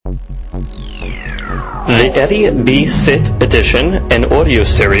The Eddie B. Sit edition and audio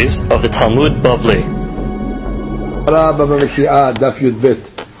series of the Talmud Bavli. Bava Metzia, Daf Yud Bet.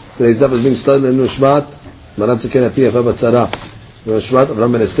 Today's daf is being studied in Nushmat. Maran Tzeken Atiyah Faba Tzara. Nushmat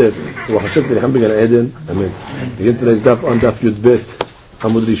Avram Ben Esther. Wachashem Tircham Began Eden. Amen. Begin today's daf on Daf Yud Bet.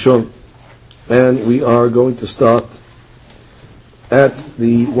 Hamud Rishon. And we are going to start at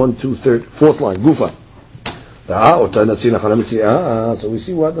the 4th line. Gufa. So we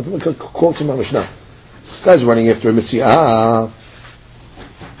see what the quotes from our Mishnah. Guy's running after a Metzia.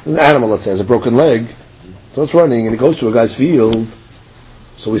 An animal, let's say, has a broken leg. So it's running and it goes to a guy's field.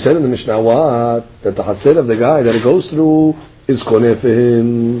 So we said in the Mishnah what? That the Hatzir of the guy that it goes through is koneh for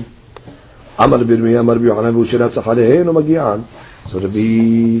him. So to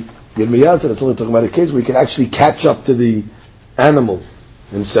be Yirmiyah said it's only talking about a case where you can actually catch up to the animal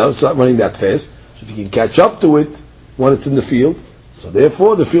himself. It's not running that fast. So if you can catch up to it when it's in the field, so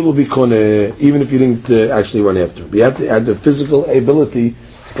therefore the field will be koneh, even if you didn't actually run after it. You have to have the physical ability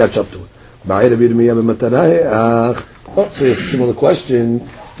to catch up to it. So here's a similar question.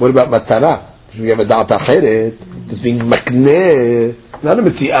 What about matana? Because we have a da'at acheret that's being makneh, not a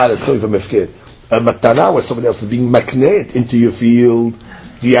Metzia that's coming from Efker. A matana where somebody else is being makneh into your field.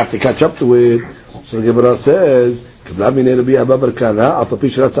 Do you have to catch up to it? So the Gemara says, by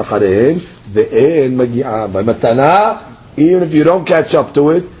matana, even if you don't catch up to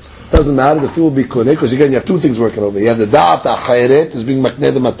it, doesn't matter, the field will be koneh, because again you have two things working over. You have the da'at acheret is being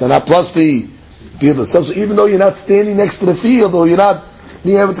makneh the matana, plus the field itself. So even though you're not standing next to the field, or you're not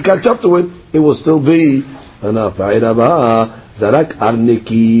being able to catch up to it, it will still be enough. Zarak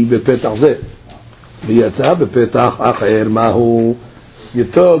arniki bepetach zeh v'yatza bepetach acher mahu. You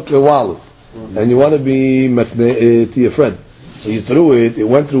took a wallet and you want to be makneh to your friend, so you threw it. It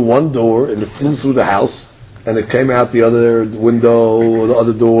went through one door and it flew through the house, and it came out the other window or the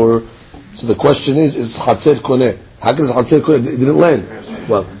other door. So the question is chatzir koneh? How can chatzir koneh? It didn't land.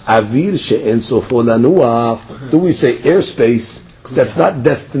 Well, avir she'en sofo lanuach. Do we say airspace that's not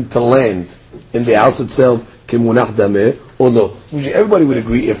destined to land in the house itself? Kimunach dameh, or no? Everybody would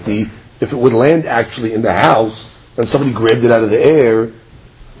agree if it would land actually in the house and somebody grabbed it out of the air,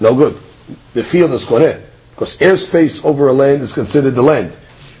 no good. The field is koneh, because airspace over a land is considered the land,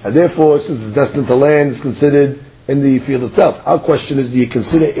 and therefore, since it's destined to land, it's considered in the field itself. Our question is: do you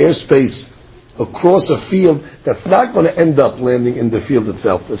consider airspace across a field that's not going to end up landing in the field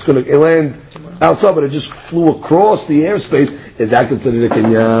itself? It's going to land outside, but it just flew across the airspace. Is that considered a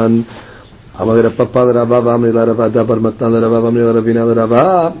kinyan?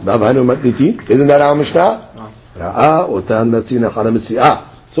 Isn't that our Mishnah?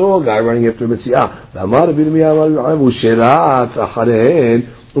 So a guy running after a Metzia.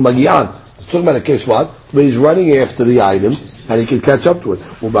 It's talking about a case what? Where he's running after the item and he can catch up to it. And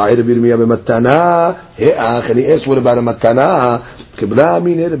he asks, what about a matana?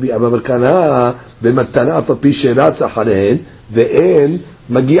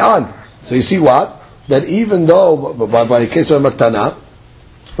 So you see what? That even though, by the case of a matana,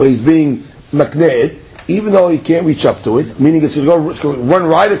 where he's being makneh, even though he can't reach up to it, meaning it's going to run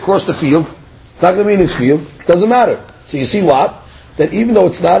right across the field, it's not going to be in his field, doesn't matter. So you see what? That even though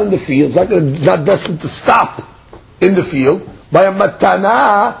it's not in the field, it's not destined to stop in the field, by a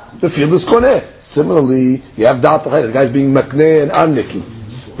matana, the field is koneh. Similarly, you have da'at acheret, the guy's being makneh and arniki,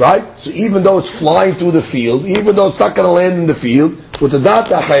 right? So even though it's flying through the field, even though it's not going to land in the field, with the da'at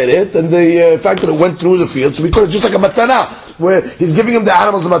acheret and the fact that it went through the field, so because it's just like a matana, where he's giving him the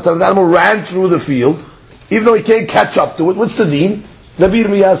animals a matana, the animal ran through the field, even though he can't catch up to it. What's the deen? Nabi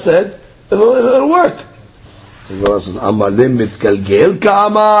Yirmiyah said, it'll work. So the says, Amalim mitkalgel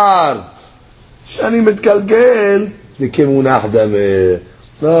ka'amar. Shani mitkalgel, the kimunach dameh.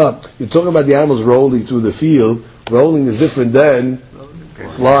 No, you're talking about the animals rolling through the field. Rolling is different than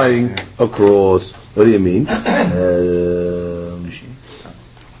flying across. What do you mean?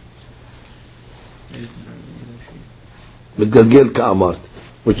 Mitkalgel ka'amar.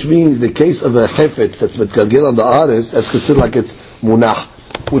 Which means the case of a hefetz that's mitkalgel on the aris, that's considered like it's munach.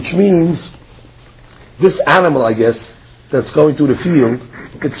 Which means this animal, I guess, that's going through the field,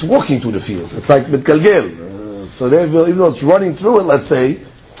 it's walking through the field. It's like mitkalgel. So therefore, even though it's running through it, let's say,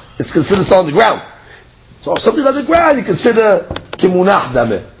 it's considered still on the ground. So if something on the ground, you consider kimunach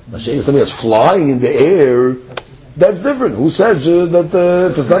dameh. But something that's flying in the air, that's different. Who says that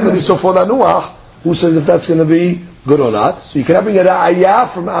if it's not going to be sofo lanuach, who says if that's going to be good or not? So you can bring a ra'ayah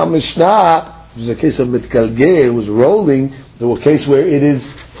from our Mishnah, which is a case of mitkalgeh, it was rolling, to a case where it is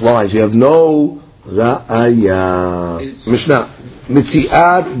flying. So you have no ra'ayah. Mishnah.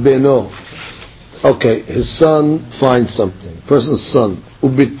 Mitziat beno. Okay, his son finds something. Person's son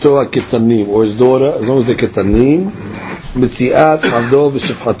ובתו הכתנים, or his daughter, as long as they're כתנים, מציאת עבדו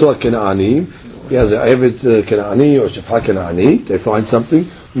ושפחתו הכנעניים, he has an עבד כנעני or שפחה כנענית, they find something,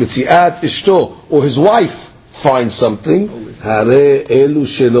 מציאת אשתו, or his wife finds something, הרי אלו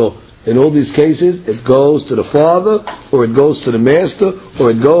שלו. In all these cases, it goes to the father, or it goes to the master,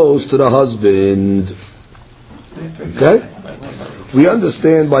 or it goes to the husband. Okay? We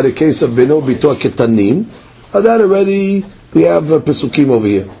understand by the case of Beno Bito Ketanim, that already we have Pesukim over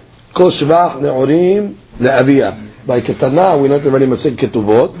here. Kol Shvach Ne'orim Le'aviyah. By Ketana, we learned already Masik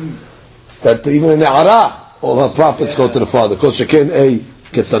Ketuvot, that even in Ne'ara, all her prophets go to the father. Kol Sheken A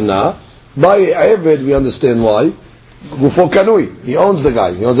Ketana. By Eved, we understand why. Gufo Kanui, he owns the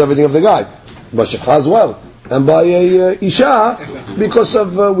guy, he owns everything of the guy. By Shefcha as well. And by Isha, because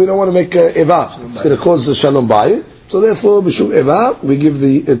of, we don't want to make Eva. It's going to cause Shalom by it. So therefore, B'shum Eva, we give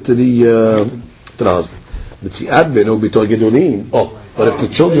it to the husband. Metziat Beno B'tor Gedolin. Oh, but if the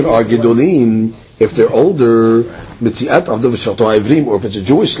children are Gedolin, if they're older, Metziat Avdo V'shato Ivrim, or if it's a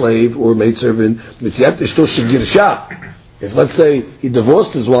Jewish slave or maidservant, Metziat Ishto Shegirsha. If, let's say, he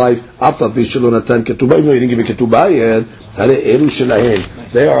divorced his wife, even though he didn't give a ketubah yet,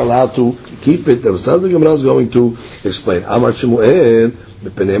 they are allowed to keep it. There was something the Gemara was going to explain. Why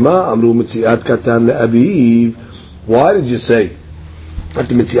did you say that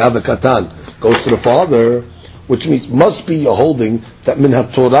the Metzia v'katan goes to the father, which means must be a holding that min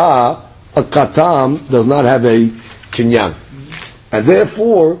ha-Torah, a katan does not have a kinyan. And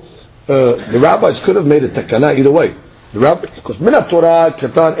therefore, the rabbis could have made a takana either way. The rabbi, because minat Torah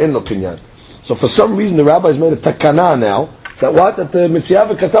katan en lo kinyan. So for some reason the rabbis made a takana now that the Metzia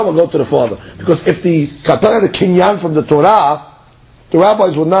v'katan will go to the father. Because if the katan had a kinyan from the Torah, the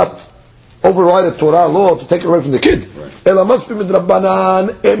rabbis would not override a Torah law to take it away from the kid. Ela must be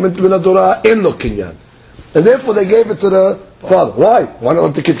midrabbanan minat Torah en lo kinyan. And therefore they gave it to the father. Why? Why not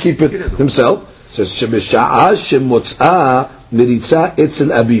let the kid keep it himself? It says shebesha'a shemotza miritza etzel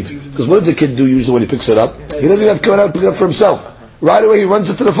abiv. Because what does the kid do usually when he picks it up? He doesn't even have to come out and pick it up for himself. Right away he runs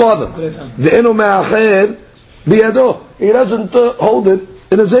it to the father. Ve'eno me'acher biyado. He doesn't hold it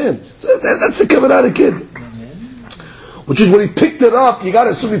in his hand. So that's the kavanah of the kid. Which is when he picked it up, you got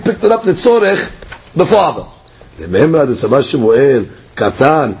to assume he picked it up the tzorech, the father. Remember the Samash Shemuel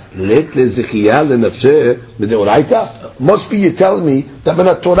katan let lezechiya lenafsheh mideoraita. Must be you telling me that when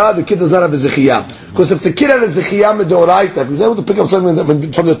a Torah the kid does not have a zechiyah. Because if the kid had a zechiyah mideoraita, if he was able to pick up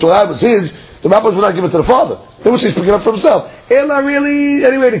something from the Torah, it was his, the rabbis would not give it to the father. They would say he's picking it up for himself. And not really,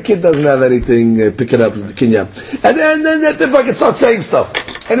 anyway, the kid doesn't have anything, pick it up with the kinyan. And then if I can start saying stuff.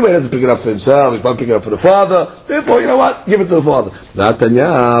 Anyway, he doesn't pick it up for himself, he's not picking it up for the father. Therefore, you know what? Give it to the father. But we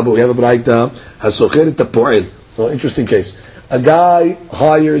have a braita, hasocher tapoel. Oh, interesting case. A guy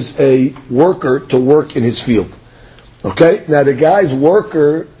hires a worker to work in his field. Okay? Now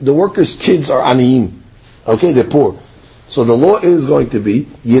the worker's kids are aniyim. Okay? They're poor. So the law is going to be,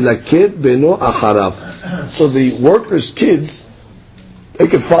 yilaked beno acharav. So the worker's kids, they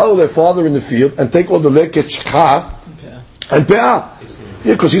can follow their father in the field and take all the leket shcha and pe'ah.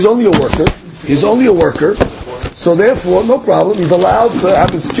 Yeah, because he's only a worker. He's only a worker. So therefore, no problem. He's allowed to have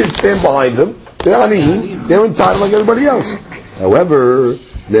his kids stand behind him. They're aniyim. They're entitled like everybody else. However,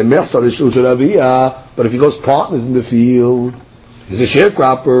 but if he goes partners in the field, he's a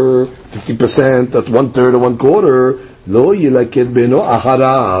sharecropper, 50%, that's 1/3 or 1/4. Lo yilaked beno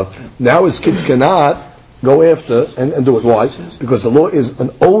acharav. Now his kids cannot go after and do it. Why? Because the law is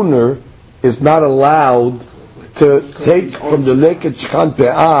an owner is not allowed to take from the leket shchan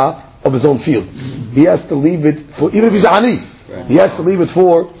pe'ah of his own field. He has to leave it for, even if he's ani, he has to leave it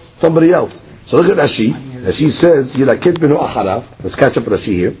for somebody else. So look at Rashi. Rashi says, yilaked beno acharav. Let's catch up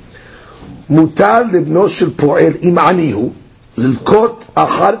Rashi here. Mutar libno shel po'el im anihu ללקוט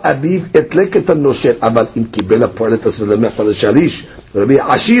אחר אביו את לקט הנושל, אבל אם קיבל הפועל את הסלמס על השליש, רבי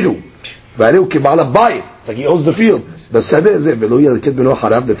עשירו, והרי הוא כבעל הבית, it's like he owns the field, בשדה הזה, ולא ילקט בנו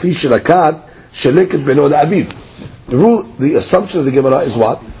אחריו, לפי שלקט, שלקט בנו לאביו. The rule, the assumption of the Gemara is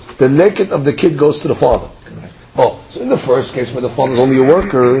what? The lekit of the kid goes to the father. Oh, so in the first case where the father is only a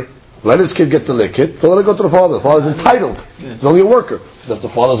worker, let his kid get the lekit, so let it go to the father. The father is entitled. He's only a worker. But if the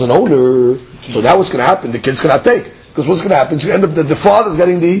father is an owner, so now what's going to happen? The kids cannot take. Because what's going to happen? It's going to end up that the father's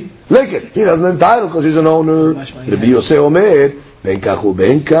getting the lekit. He doesn't entitle because he's an owner. Rabbi Yosef Omer, ben kach u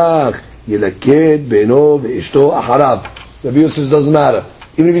ben kach, yelaked beno ve'ishto acharav. Rabbi Yosef doesn't matter.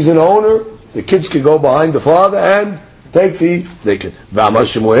 Even if he's an owner, the kids can go behind the father and take the lekit. V'amar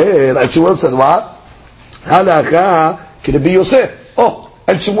Shemuel, and Shemuel said what? Halakha ki Rabbi Yosef. Oh,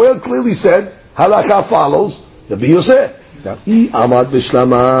 and Shemuel clearly said, halakha follows Rabbi Yosef. Now,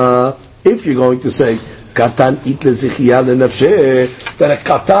 if you're going to say Katan itle zichiyah lenafsheh, that a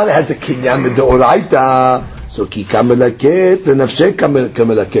katan has a kinyan midoraita, so ki kamelaket lenafsheh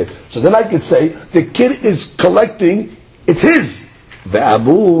kamelaket. So then I could say the kid is collecting, it's his.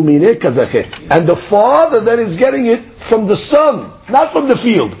 Ve'abu mineh kazacheh, and the father then is getting it from the son, not from the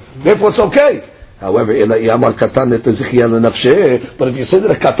field. Therefore, it's okay. However, but if you say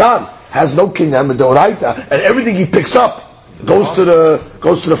that a katan has no kinyan midoraita, and everything he picks up goes to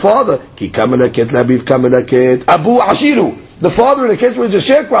the father. Ki kamelaket labiv kamelaket abu ashiru. The father, in the case where he's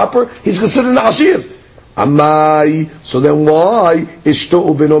a sharecropper, he's considered an ashir. Amai. So then why ishto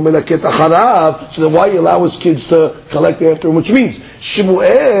ubeno melaket acharav? So then why you allow his kids to collect after him? Which means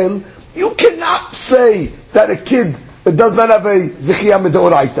Shmuel, you cannot say that a kid that does not have a zichiyah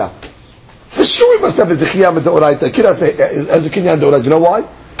midoraita. For sure he must have a zichiyah midoraita. A kid has a kinyan midoraita. You know why?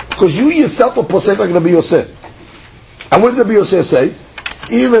 Because you yourself are posek like Rabbi Yosef. And what did Rabbi Yosef say?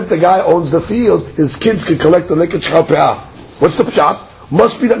 Even if the guy owns the field, his kids can collect the lekach chal. What's the pshat?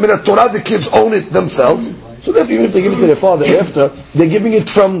 Must be that min Torah the kids own it themselves. So therefore, even if they give it to their father after, they're giving it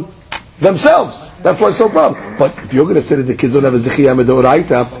from themselves. That's why it's no problem. But if you're going to say that the kids don't have a zichiyah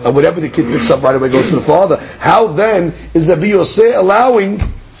midoraita, and whatever the kid picks up right away goes to the father, how then is Rabbi Yosef allowing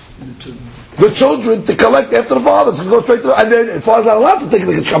the children to collect after the father? So go straight to, and then the father's not allowed to take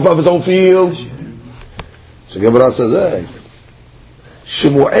the lekach chal of his own field. So Gemara says, hey,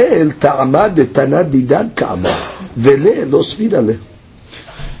 Shmuel ta'amad tanad didan ka'amad vele lo svira le.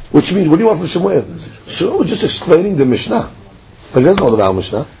 Which means, what do you want from Shmuel? Shmuel was just explaining the Mishnah. But he doesn't know the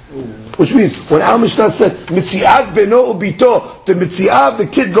Mishnah. Which means, when our Mishnah said, Metziat beno ubito, the Metziat, the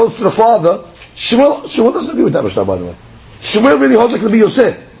kid goes to the father, Shmuel doesn't agree with that Mishnah, by the way. Shmuel really holds like Rabbi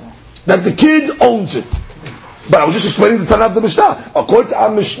Yosef, that the kid owns it. But I was just explaining the Tanah of the Mishnah. According to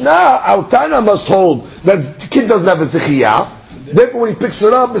our Mishnah, our Tanah must hold that the kid doesn't have a zichiyah. Therefore, when he picks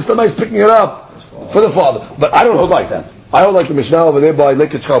it up, Mr. is picking it up for the father. But I don't hold like that. I hold like the Mishnah over there by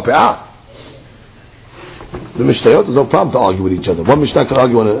lekach chal pe'ah. The Mishnayot, there's no problem to argue with each other. One Mishnah can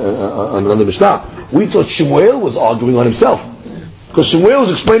argue on another Mishnah. We thought Shmuel was arguing on himself. Because Shmuel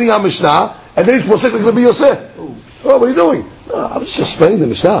was explaining our Mishnah, and then he's posek like Rabbi Yosef. Oh, what are you doing? No, I was just explaining the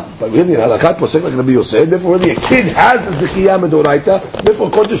Mishnah. But really, in halakha, posek like Rabbi Yosef. Therefore, really, a kid has a zichiyah midoraita. Therefore,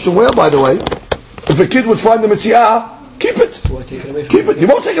 according to Shmuel, by the way, if a kid would find the Metzia, keep it. Keep it. You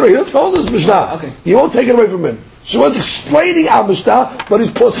won't take it away. You don't hold this Mishnah. Okay. You won't take it away from him. Shmuel's explaining our Mishnah, but he's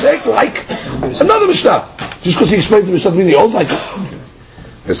posek like another Mishnah. Just because he explains the Mishnah, he holds like it.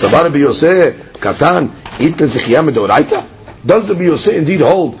 Does the Rabbi Yosef indeed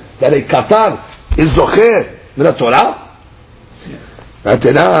hold that a katan is zocher min haTorah? A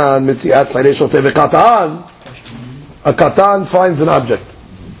katan finds an object.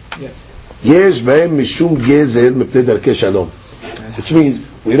 Which means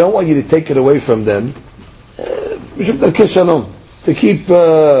we don't want you to take it away from them to keep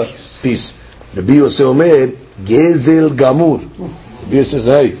peace. Rabbi Yosef Omer, Gezel Gamur. Rabbi Yosef says,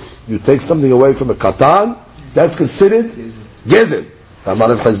 hey, you take something away from a katan, that's considered Gezel.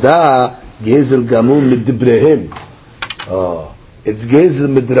 Amar Chazda, Gezel Gamur midibrehem. It's Gezel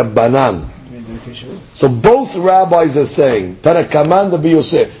midrabbanan. So both rabbis are saying, Tanakaman, Rabbi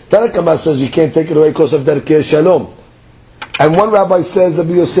Yosef. Tanakaman says you can't take it away because of Darkei Shalom. And one rabbi says,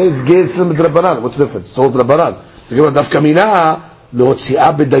 Rabbi Yosef, it's Gezel midrabbanan. What's the difference? It's all Rabbanan. So give a dafka minah,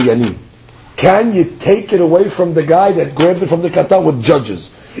 lo'otzi'ah b'dayanim. Can you take it away from the guy that grabbed it from the katan with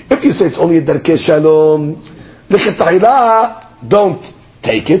judges? If you say it's only a Darkei Shalom, l'chetayla, don't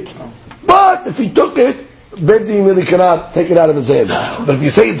take it. But if he took it, Bedin really cannot take it out of his hand. But if you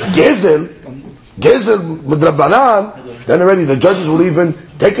say it's Gezel Midrabbanan, then already the judges will even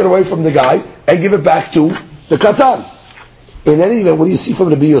take it away from the guy and give it back to the katan. In any event, what do you see from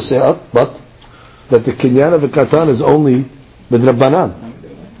the Rabbi Yosef? But that the kinyan of the katan is only Midrabbanan.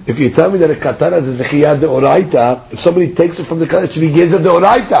 If you tell me that a katan has a zichiyah deoraita, if somebody takes it from the katan, it should be gezel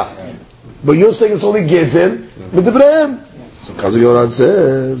deoraita. But you're saying it's only gezel midrabbanan. So Kazu Yoran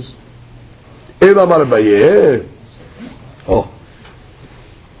says, Elamar Baye. Oh,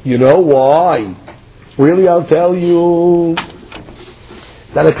 you know why? Really, I'll tell you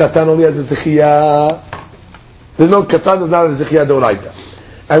that a katan only has a zichiyah. There's no katan does not have a zichiyah deoraita.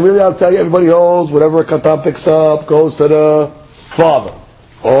 And really, I'll tell you, everybody holds whatever a katan picks up goes to the father.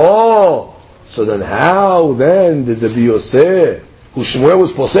 Oh, so then how then did the Rabbi Yosef, who Shmuel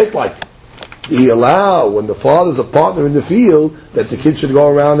was posek like, he allow when the father's a partner in the field that the kid should go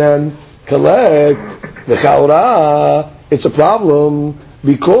around and collect the chaura? It's a problem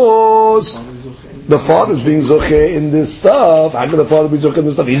because the father's being zoche in this stuff. How can the father be zoche in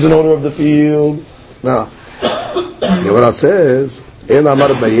this stuff? He's an owner of the field. Now, Gemara says, "El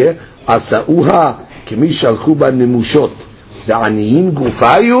amar Baye asauha כמי שהלכו בנמושות, דעניים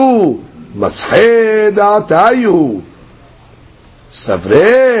גופיו, מסחי דעתיו,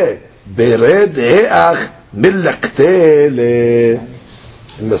 סברי ברד האח מלקטלה.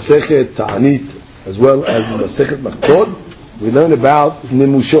 In Masechet Ta'anit, as well as in Masechet Makod, we learn about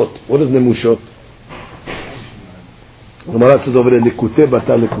Nemushot. What is Nemushot? The Gemara says over there, Likute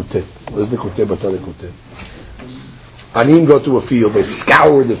Bata Likute. What is Likute Bata Likute? Anim go to a field, they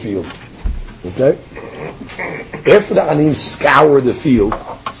scour the field. Okay? After the Anim scour the field,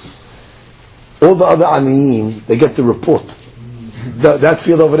 all the other Anim, they get the report. That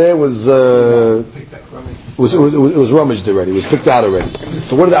field over there was rummaged already. It was picked out already.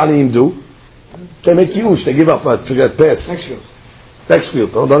 So what do the Aniyim do? They make yush. They give up to get pass. Next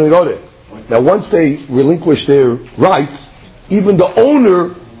field. Don't even go there. Now once they relinquish their rights, even the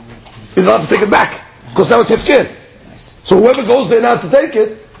owner is allowed to take it back. Because now it's hefker. So whoever goes there now to take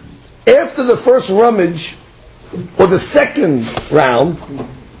it, after the first rummage, or the second round,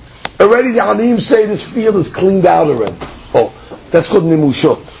 already the Aniyim say this field is cleaned out already. Oh, that's called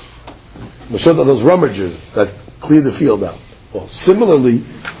nimushot. Nimushot are those rummagers that clear the field out. Well, similarly,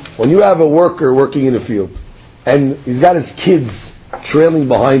 when you have a worker working in a field, and he's got his kids trailing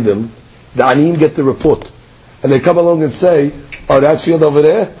behind him, the Aniyim get the report. And they come along and say, oh, that field over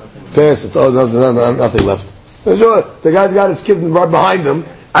there? Pass. It's, nothing left. The guy's got his kids right behind him.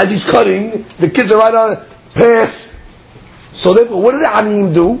 As he's cutting, the kids are right on it. Pass. So therefore, what do the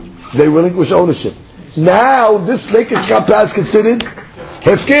Aniyim do? They relinquish ownership. Now, this Lekech Kappa is considered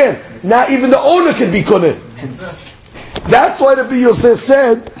hefker. Now, even the owner can be koneh. That's why the Yosef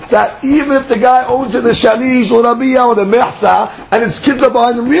said that even if the guy owns it, the shalish or rabiyah or the mehsa, and his kids are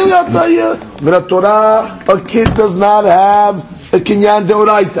behind him, really, I'll tell you, min Torah, a kid does not have a kinyan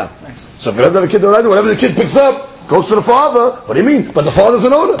deoraita. So if he doesn't have a kid deoraita, whatever the kid picks up goes to the father. What do you mean? But the father's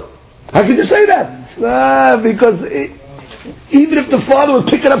an owner. How can you say that? Because even if the father would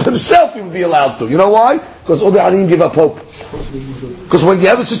pick it up himself, he would be allowed to. You know why? Because all the Aniyim give up hope. Because when you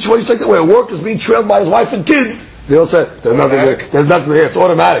have a situation like that where a worker is being trailed by his wife and kids, they all say, there's nothing there, it's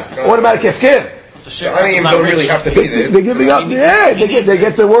automatic. Automatic hefker. So Aniyim don't really have to be there. They're giving up, they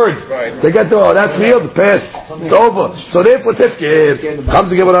get the word. Right. They get the, that field, pass, it's over. So therefore it's hefker. Comes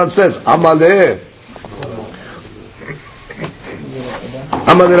the Gemara and says, Amaleh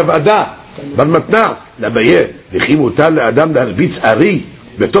Rav Ada, בר מתנה, לביה, וכי מותר לאדם להרביץ ארי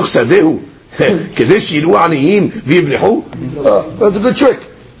בתוך שדהו, כדי שיראו עניים ויברחו? That's a good trick.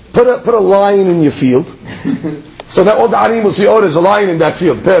 Put a lion in your field, so that all the aniyim will see, oh, there's a lion in that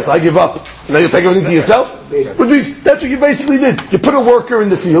field. Pass, I give up. Now you take everything to yourself? Which means, that's what you basically did. You put a worker in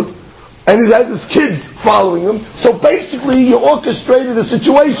the field, and he has his kids following him, so basically you orchestrated a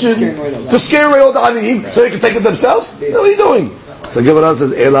situation to scare away all the aniyim, so they can take it themselves? What are you doing? So Gemara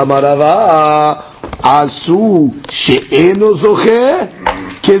says, Ela marava asu she'eno zoche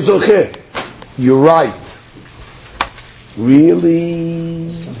kezoche. You're right.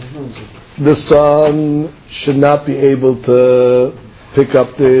 Really, the son should not be able to pick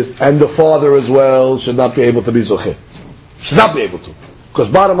up this, and the father as well should not be able to be zoche. Should not be able to, because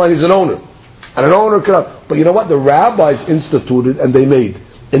bottom line, he's an owner, and an owner cannot. But you know what? The rabbis instituted and they made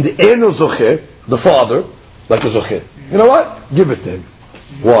in the eno zoche, the father, like a zoche. You know what? Give it to him.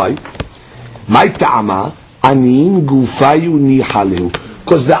 Why? My ta'ama anim gufayu nihalehu.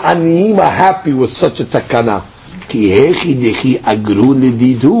 Because the aniyim are happy with such a takana.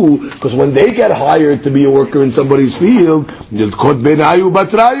 Because when they get hired to be a worker in somebody's field, their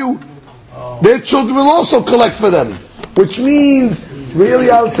children will also collect for them. Which means, really,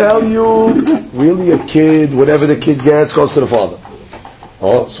 I'll tell you, really a kid, whatever the kid gets, goes to the father.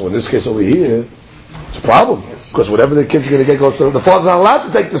 Oh, so in this case over here, it's a problem. Because whatever the kid's going to get goes to the father's not allowed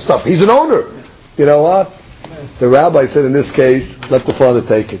to take the stuff. He's an owner. You know what? The rabbi said in this case, let the father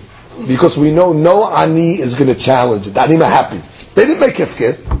take it. Because we know no ani is going to challenge it. The anim are happy. They didn't make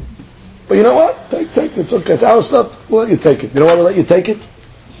hefker. But you know what? Take it. It's okay. It's our stuff. We'll let you take it. You know why we'll let you take it?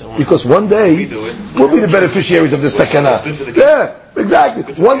 Because one day, we'll be the beneficiaries of this takana. Yeah, exactly.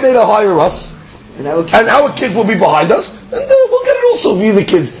 One day they'll hire us. And our kids will be behind us. And we'll get it also via the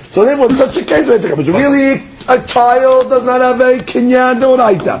kids. So therefore, in such a case, but really, a child does not have a kinyan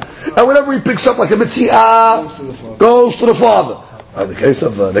doraita. And whenever he picks up like a Metzia, goes to the father. In the case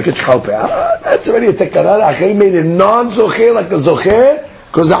of Lekech Kappa, that's already a tekara. He made a non-zocher like a zocher,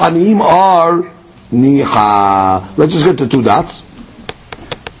 because the aniyim are niha. Let's just get the two dots.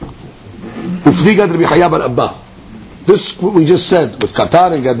 Ufdigat Rabbi Chaya bar Abba. This, what we just said, with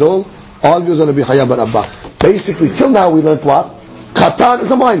Katan and Gadol, argues on Rabbi Chaya bar Abba. Basically, till now we learned what? Katan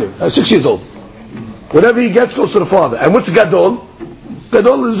is a minor, 6 years old. Whatever he gets goes to the father. And what's Gadol?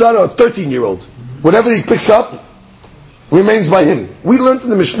 Gadol is a 13-year-old. whatever he picks up remains by him. We learned in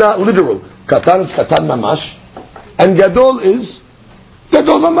the Mishnah literal. Katan is katan mamash, and gadol is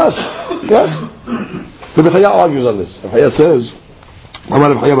gadol mamash. Yes? The Bechaya argues on this. Bechaya says,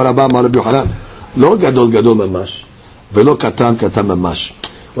 Amar Bechaya barabah Amar Rabbi Yochanan, lo gadol gadol mamash, velo katan katan mamash.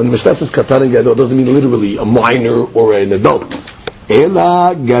 When the Mishnah says katan and gadol, it doesn't mean literally a minor or an adult.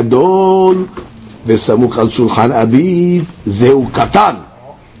 Ela gadol v'samuk al shulchan aviv zeu katan.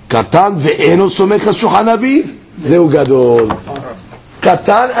 Katan ve'eno somech al shulchan aviv zeu gadol.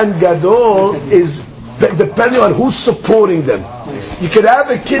 Katan and gadol is depending on who's supporting them. You could have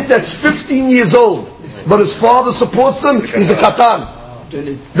a kid that's 15 years old, but his father supports him, he's a katan.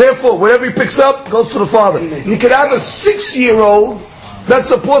 Therefore, whatever he picks up goes to the father. You could have a 6-year-old that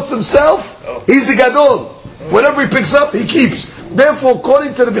supports himself, he's a gadol. Whatever he picks up, he keeps. Therefore,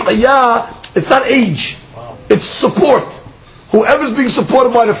 according to the Bechaya, it's not age, it's support. Whoever's being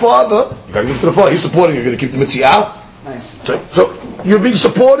supported by the father, you gotta give it to the father. He's supporting, you're gonna keep the Metzia. Nice. So you're being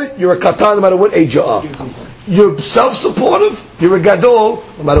supported, you're a katan no matter what age you are. You're self-supportive, you're a gadol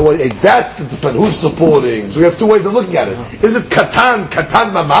no matter what age. That's the depend. Who's supporting? So we have two ways of looking at it. Is it katan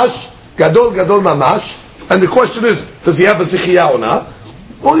mamash, gadol mamash? And the question is, does he have a zichiyah or not?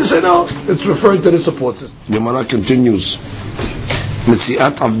 Or you say no, it's referring to the support system. Gemara continues.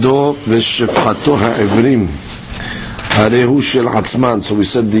 Metziat avdo v'shefchato ha'evrim harehu shel atzman. So we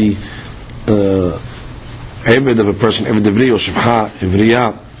said the Eved of a person, Eved Ivri or Shivcha,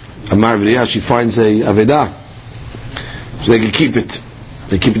 Ivriya, Amar Ivriya, she finds a Avedah, so they can keep it.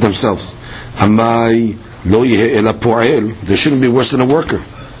 They keep it themselves. Amai lo yehe ela po'el, they shouldn't be worse than a worker.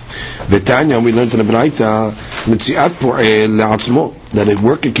 V'tanya, we learned in the Braita, Metziat po'el le'atzmo, that a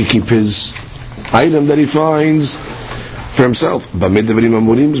worker can keep his item that he finds for himself. B'mid Ivrim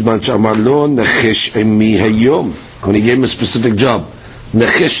amurim, zman she'amar lo nechesh imi hayom, when he gave him a specific job.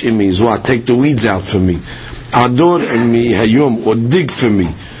 Nechesh imi is what? Take the weeds out for me. Ador imi hayom, or dig for me.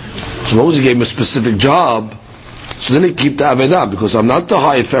 So long as he gave him a specific job, so then he keep the avedah, because I'm not the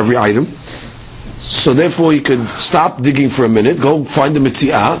hire for every item. So therefore he could stop digging for a minute, go find the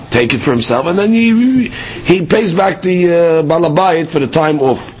Metzia, take it for himself, and then he pays back the balabayit for the time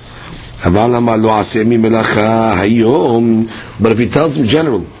off. But if he tells him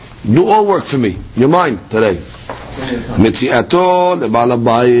general, do all work for me, you're mine today. Metziato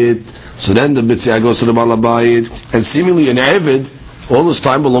lebalabayit. So then the Metzia goes to the balabayit, and seemingly an Eved, all this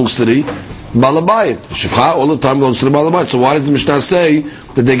time belongs to the balabayit. Shivcha, all the time belongs to the balabayit. So why does the Mishnah say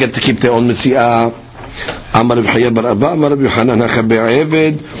that they get to keep their own Metzia? Amar Reb Chaya bar Abba, Amar Reb Yochanan, hachabe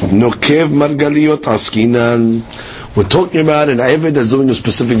Eved nokev margaliot askinan. We're talking about an Eved that's doing a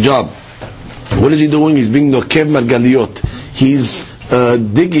specific job. What is he doing? He's being nokev margaliot. He's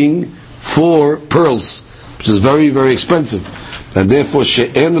digging for pearls, which is very, very expensive. And therefore,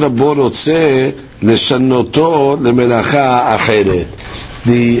 she'en rabo rotzeh leshanoto lemelacha acheret.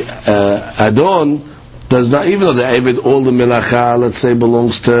 The Adon does not, even though the Eved, all the melacha, let's say,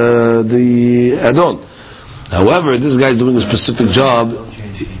 belongs to the Adon. However, this guy is doing a specific job,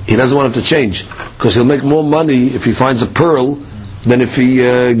 he doesn't want him to change, because he'll make more money if he finds a pearl than if he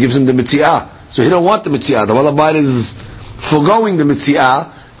gives him the Metzia. So he don't want the Metzia. The Balabait is foregoing the Metzia,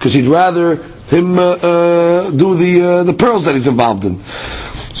 because he'd rather him do the pearls that he's involved in.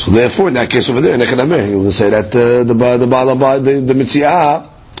 So therefore, in that case over there, he will say that the Metzia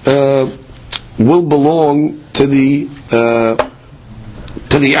will belong to the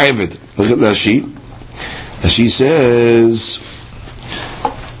Eved. Look at Rashi. Rashi says,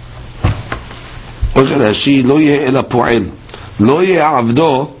 look at Rashi, lo yeh ela po'el, lo yeh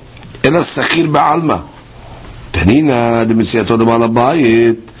avdo ela sakhir ba'alma. Tanina the Metziato the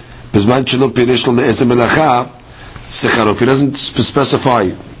Balabayit. B'zman shelo piresh lo le'esem melacha secharo. If he doesn't specify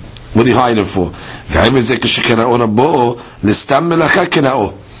what he hired him for, v'ayved zeh k'shekana'o rabo l'stam melacha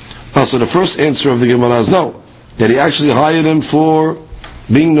kena'o. So the first answer of the Gemara is no, that he actually hired him for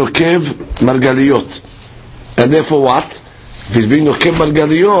being nokev margaliot, and therefore what? If he's being nokev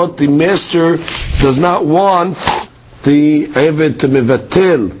margaliot, the master does not want the Eved to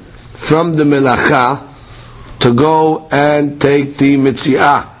mevatel from the melacha to go and take the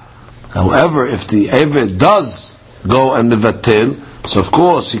Metzia. However, if the Eved does go and mevatel, so of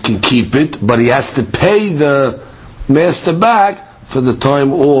course he can keep it, but he has to pay the master back for the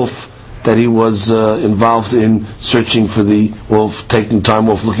time off that he was involved in searching for taking time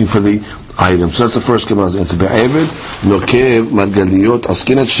off looking for the item. So that's the first Gemara's answer. Be'eved nokev margaliot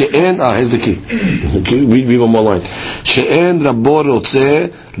askinat she'en. Here's the key. Okay, read one more line. She'en rabo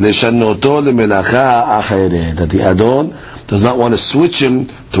rotzeh leshanoto lemelacha acheret. That the Adon does not want to switch him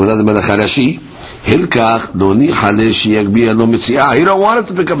to another melacha. Rashi hilkach lo nicha le sheyagbia lo Metzia. He don't want him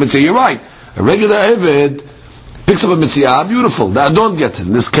to pick up Metzia. You're right. A regular Eved picks up a Metzia, beautiful. The Adon gets it.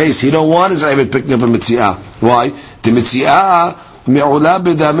 In this case, he don't want his Eved picking up a Metzia. Why? The Metzia me'ula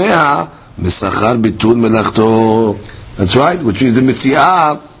b'dameha misachar bitul melachto. That's right, which means the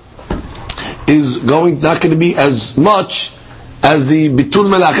Metzia is not going to be as much as the bitul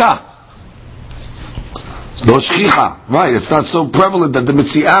melacha. No shchicha, right? It's not so prevalent that the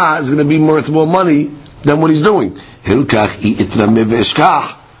Metzia is going to be worth more money than what he's doing. Hilkach itrame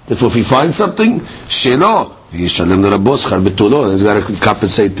ve'eshkach. Therefore, if he finds something, shelo v'yishalem l'rabo schar betulo. He's got to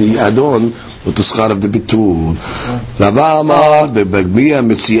compensate the Adon with the schar of the bitul. Rava amar bebagmiya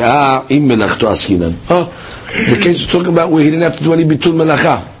Metzia im melachto askinan. The case we're talking about where he didn't have to do any bitul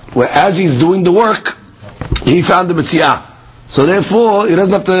melacha. Where as he's doing the work, he found the Metzia. So therefore, he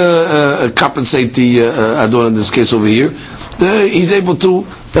doesn't have to compensate the Adon in this case over here. He's able to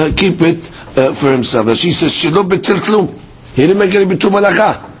keep it for himself. Now she says, "Shelo betil klum." He didn't make any bitul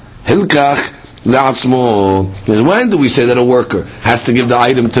malacha. Hilkach le'atzmo. When do we say that a worker has to give the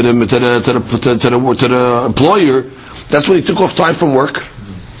item to the employer? That's when he took off time from work.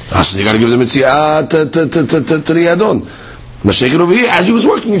 So you got to give the Metzia to the Adon. Mashake it over here. As he was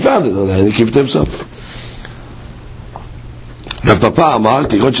working, he found it. And he kept it to himself.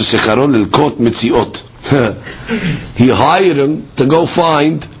 He hired him to go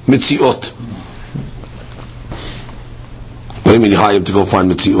find Metziot. What do you mean he hired him to go find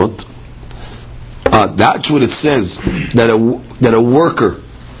Metziot? That's what it says, that a worker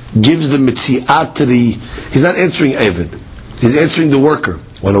gives the Metziat to the... He's not answering Eved. He's answering the worker.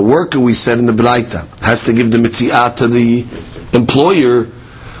 When a worker, we said in the Braita, has to give the Metziat to the employer,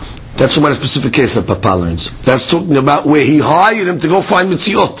 that's about a specific case that Papa learns. That's talking about where he hired him to go find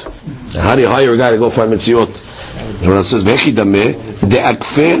Metziot. Now, how do you hire a guy to go find Metziot? When it says,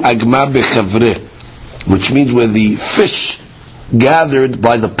 which means where the fish gathered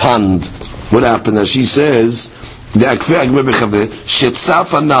by the pond. What happened? As she says, there was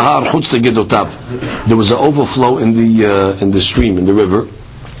an overflow in the stream, in the river.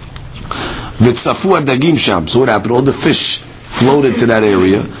 So what happened? All the fish floated to that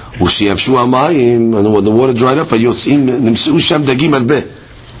area. And when the water dried up, so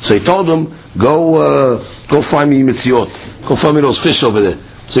he told them, go find me Metziot. Go find me those fish over there.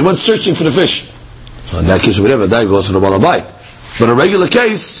 So he went searching for the fish. So in that case, whatever, that goes to the balabait. But a regular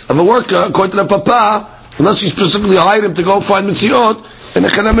case of a worker, according to the Papa, unless he specifically hired him to go find Metziot, and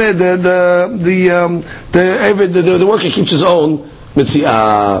the worker keeps his own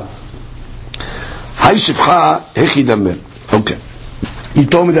Metzia. Okay. He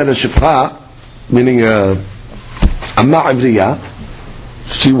told me that a shifcha, meaning a ma'avriya,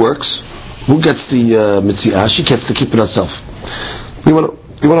 she works. Who gets the Metzia? She gets to keep it herself. You want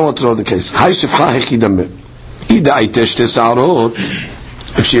to know the case.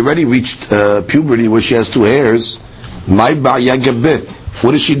 If she already reached puberty where she has 2 hairs,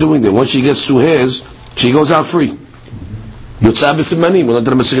 what is she doing there? Once she gets 2 hairs, she goes out free. So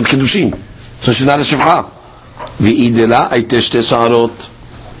she's not a shifcha.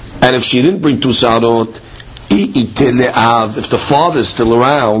 And if she didn't bring 2 sa'arot, if the father is still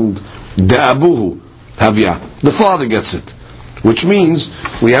around, the father gets it. Which means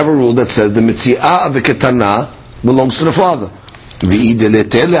we have a rule that says the Metzia of the ketana belongs to the father. And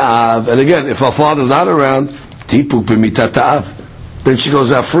again, if her father is not around, then she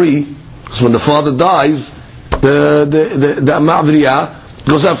goes out free. So when the father dies, the ma'avriya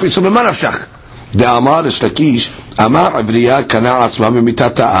goes out free. So b'manavshach. The Amar Shlakish, Amar Avriya Kana Atzma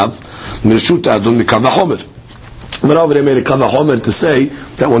Mitat Ta'av, Mirshut Adon Mikal Vachomer. But over there made a Kal Vachomer to say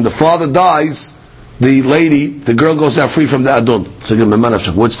that when the father dies, the girl goes out free from the Adon. So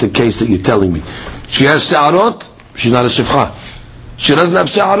what's the case that you're telling me? She has Sa'arot, she's not a Shifcha. She doesn't have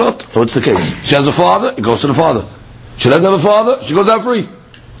Sa'arot, what's the case? She has a father, it goes to the father. She doesn't have a father, she goes out free.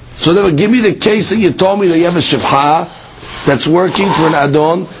 So then give me the case that you told me that you have a Shifcha that's working for an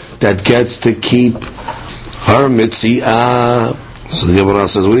Adon that gets to keep her Metzia. So the Gemara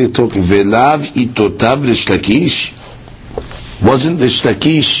says, what are you talking? Velav itotav l'shlakish. Wasn't the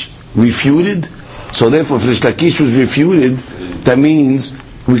Shlakish refuted? So therefore, if the Shlakish was refuted, that means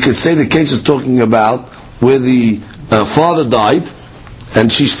we could say the case is talking about where the father died,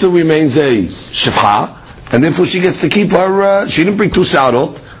 and she still remains a shifha, and therefore she gets to keep her, she didn't bring 2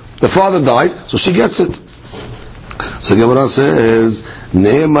 sa'arot, the father died, so she gets it. So the Gemara says,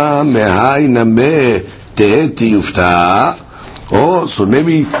 Nema mehai nameh teheti yufta. Oh, so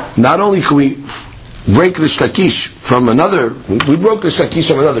maybe not only can we break the Shlakish from another, we broke the Shlakish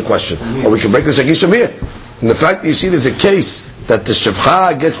from another question, or we can break the Shlakish from here. And the fact that you see there's a case that the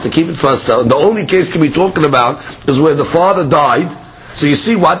Shifcha gets to keep it for herself, the only case can be talking about is where the father died, So you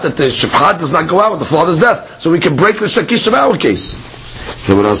see what? That the shifcha does not go out with the father's death. So we can break the shakish of our case.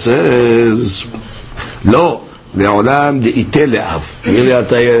 Gemara says, no, le'olam de'ite le'av. Really, I'll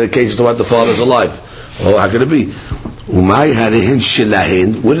tell you the case about the father's alive. Oh, how could it be? Umay harihin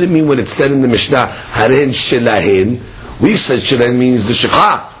shilahin. What did it mean when it said in the Mishnah, harihin shilahin? We said shilahin means the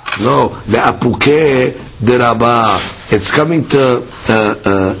shifcha. No, le'apuke de Rabba. It's coming to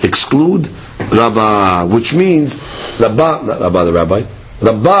exclude Rabba, which means Rabba, not Rabba the rabbi,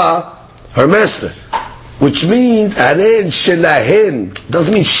 Rabba, her master, which means Aren Shelahin.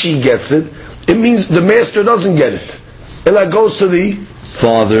 Doesn't mean she gets it. It means the master doesn't get it. It goes to the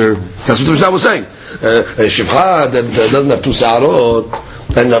father. That's what the Mishnah was saying. A shifcha that doesn't have 2 sa'arot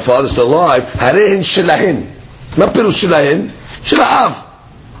and the father's still alive. Aren Shelahin. Not Pirush Shelahin. Shela'av.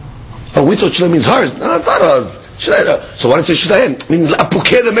 Oh, we thought Shelahin means hers. No, it's not hers. So why don't you say Shelahin? It means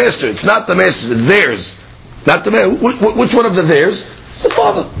Apuke the master. It's not the master. It's theirs. Not the master. Which one of the theirs? The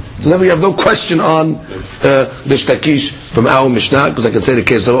father. So then we have no question on the shtakish from our Mishnah, because I can say the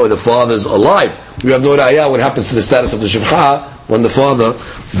case of the father's alive. We have no raya what happens to the status of the shifcha when the father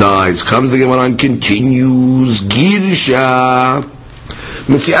dies. Comes the Gemara and continues. Girsha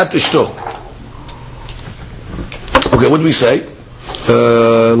Metziat ishto. Okay, what do we say?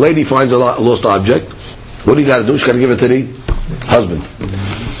 Lady finds a lost object. What do you got to do? She got to give it to the husband.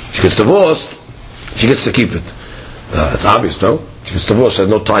 She gets divorced. She gets to keep it. It's obvious, no? She gets divorced. She has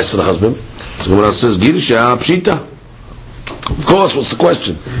no ties to the husband. So Gemara says, Girsha Pshita. Of course, what's the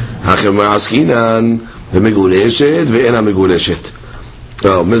question? She's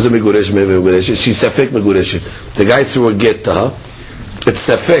safek megureshet. The guy threw a get to her. It's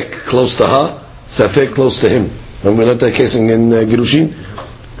safek close to her, safek close to him. Remember we learned that case in Girushin?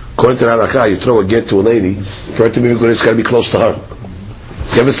 According to the halakha, you throw a get to a lady, for her to be megureshet, it's got to be close to her.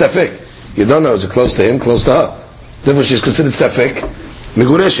 You have a safek. You don't know, is it close to him, close to her? Therefore she's considered safek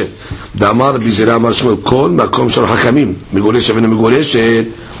megureshet. Da'amar b'zira amar Shmuel kol makom shel hachamim megureshet v'ne megureshet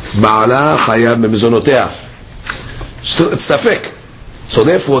ba'ala chayav memezonotea. Still it's safek. So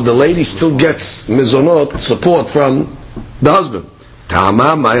therefore the lady still gets mezonot support from the husband.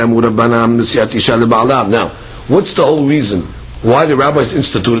 Ta'amar ma'ayam urabbanam nesiat isha leba'alav. Now, what's the whole reason why the rabbis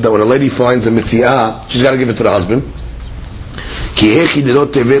instituted that when a lady finds a Metzia, she's got to give it to the husband?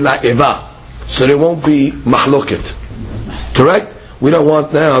 So there won't be mahloket. Correct? We don't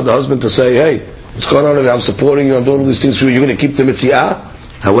want now the husband to say, hey, what's going on? I'm supporting you, I'm doing all these things for you, you're going to keep the Metzia?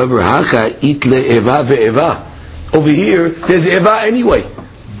 However, over here, there's eva anyway.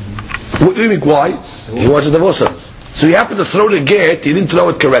 What do you mean, why? He wants to divorce her. So he happened to throw the get, he didn't throw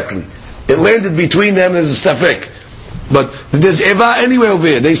it correctly. It landed between them, there's a safek. But there's eva anyway over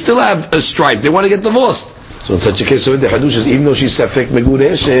here. They still have a stripe. They want to get divorced. So in such a case, so the hadush is, even though she's safek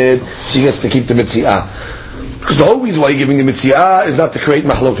megureshet, she gets to keep the Metzia. Because the whole reason why you're giving the Metzia is not to create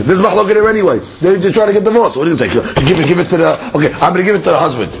mahloket. There's mahloket here anyway. They're trying to get divorced. What do you say? Give it to the, okay, I'm going to give it to the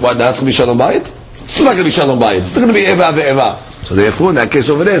husband. What, now it's going to be shalom bayit? It's still not going to be shalom bayit. It's still going to be eva ve'eva. So therefore, in that case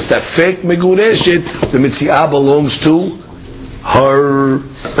over there, safek megureshet, the Metzia belongs to her.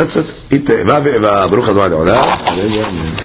 That's it. Ite eva ve'eva. Baruch Adonai.